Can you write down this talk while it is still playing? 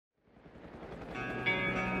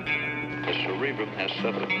cerebrum has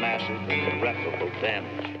suffered massive and irreparable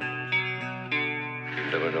damage. You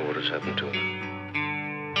never know what has happened to him.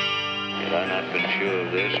 Had I not been sure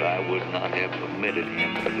of this, I would not have permitted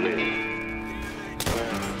him to live.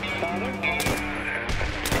 Father?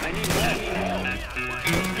 I need help.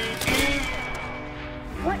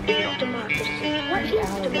 What is democracy? What is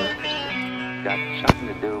democracy? Got something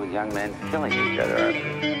to do with young men killing each other.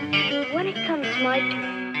 When it comes my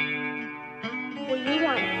turn, will you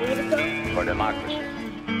want me to go? For democracy,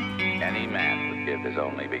 any man would give his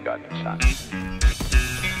only begotten son.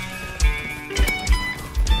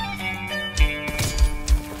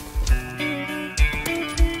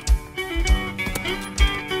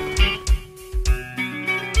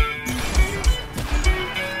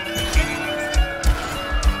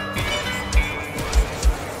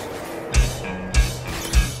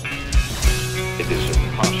 It is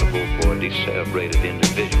impossible for a decerebrated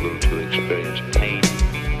individual to experience pain,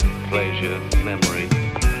 pleasure, memory,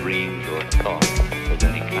 dreams, or thought of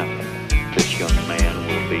any kind. This young man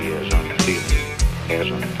will be as unfeeling, as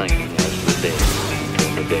unthinking as the dead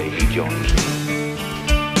until the day he joins them.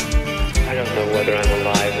 I don't know whether I'm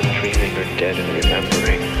alive and dreaming or dead and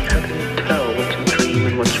remembering. How can you tell what's a dream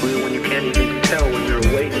and what's real when you can't even tell when you're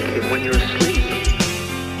awake and when you're asleep?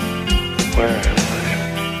 Where am I?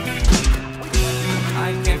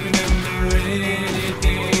 I can't remember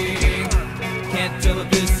anything. Can't tell if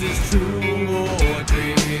this is true or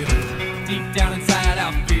dream. Deep down inside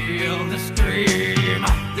I feel the scream.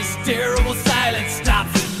 This terrible silence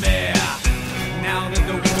stops in me. Now that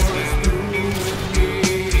the war is through with me,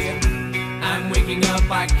 I'm waking up,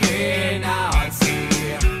 I cannot see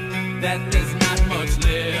that there's not much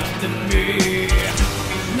left in me.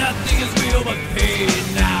 Nothing is real but pain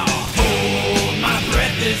now. Hold my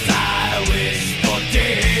breath as I wish for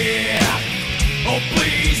death. Oh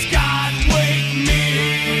please God, wake me.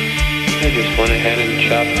 I just went ahead and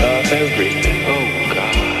chopped off everything. Oh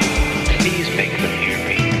God, please make them hear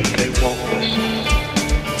me. They won't listen.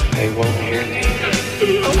 They won't hear me.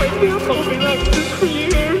 Oh, wake me up, I'll be like this for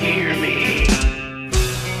years. Hear me.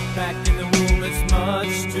 Back in the room, it's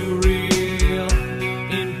much too real.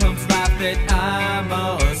 In pumps life that I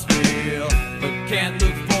must feel, but can't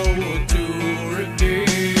look forward to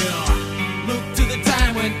reveal. Look to the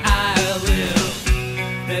time when I live,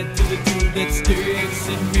 head to the dude that sticks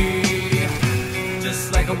in me,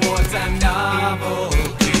 just like a wartime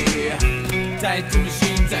novelty, tied to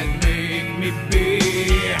machines that make me be.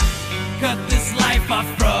 Cut this life off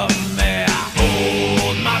from me.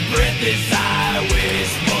 Hold my breath as I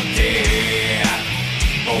wish for death.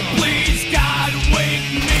 Oh please God,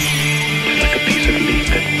 wake me. It's like a piece of meat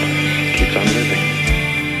that keeps on living.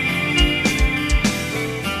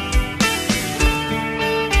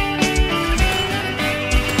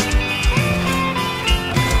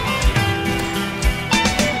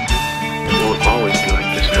 It won't always be like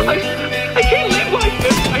this, will it? I can't live like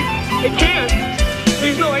this. I can't.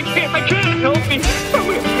 Please, no, I can't. I can't. Help me.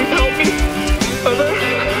 Help me. Mother,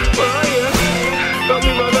 where are you? Help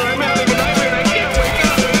me, Mother. I'm having a nightmare. I can't wake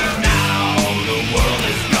up. Now the world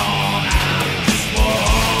is gone. I'm just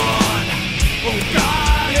one. Oh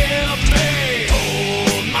God, help me.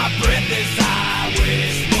 Hold my breath as I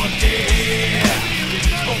wish for death.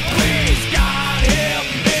 Oh please God, help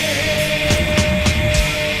me.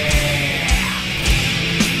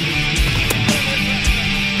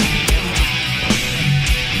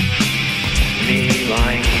 Me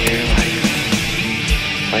lying here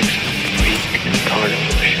like some freak in a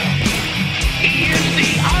carnival show. He is the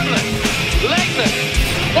armless, legless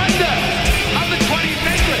wonder of the 20th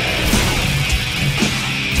century.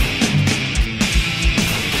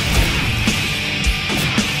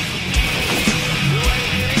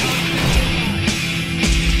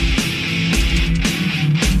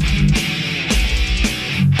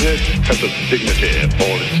 This has a dignity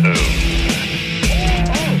all its own.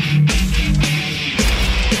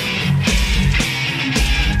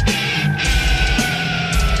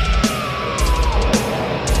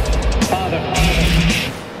 Father,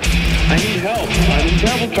 I need help. I'm in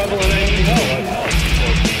terrible trouble and I need help.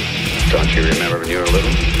 Don't you remember when you were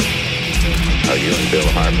little? How you and Bill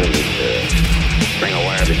Harper would string a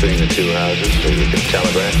wire between the two houses so you could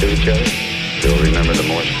telegraph to each other? You'll remember the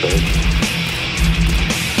Morse code?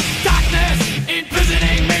 Darkness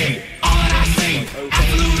imprisoning me. All that I see,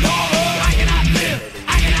 absolute horror. I cannot live,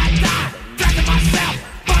 I cannot die. Trapped in myself,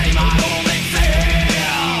 fighting my own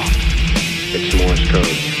exile. It's Morse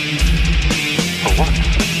code. For what?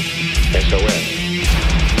 SOS.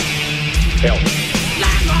 Help.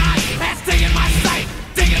 Landmine has taken my sight,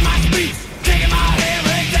 taken my speech, taken my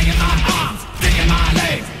hearing, taken my arms, taken my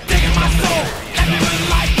legs, taken my soul. Left me with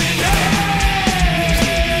life in hell.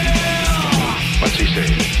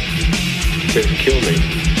 kill me.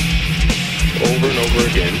 Over and over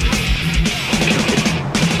again. Kill me.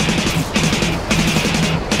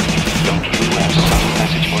 Don't you have some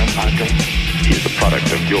message for him, Padre? He's the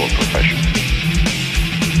product of your profession,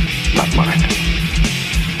 not mine.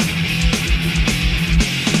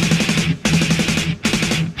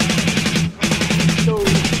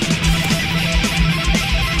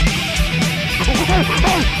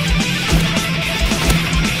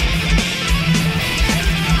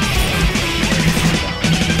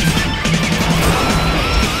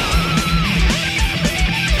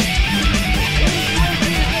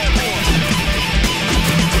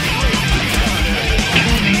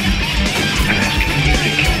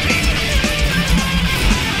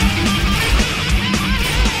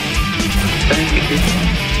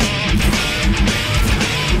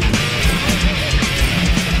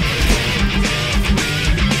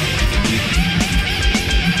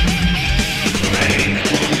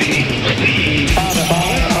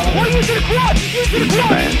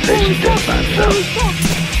 Man faces death by himself.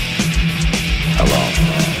 Alone.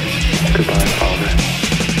 Goodbye, Father.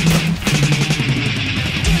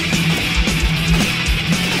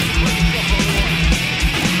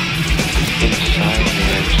 Inside me,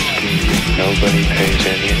 I'm screaming. Nobody pays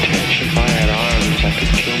any attention. If I had arms, I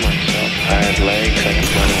could kill myself. If I had legs, I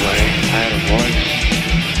could run away. If I had a voice,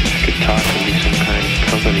 I could talk and be some kind of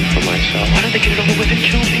company for myself. Why don't they get it over with and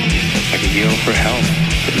kill me? I could yell for help,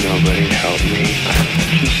 but nobody'd help me. I've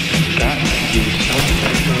just got to do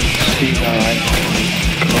something to see how I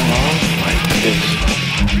can go on.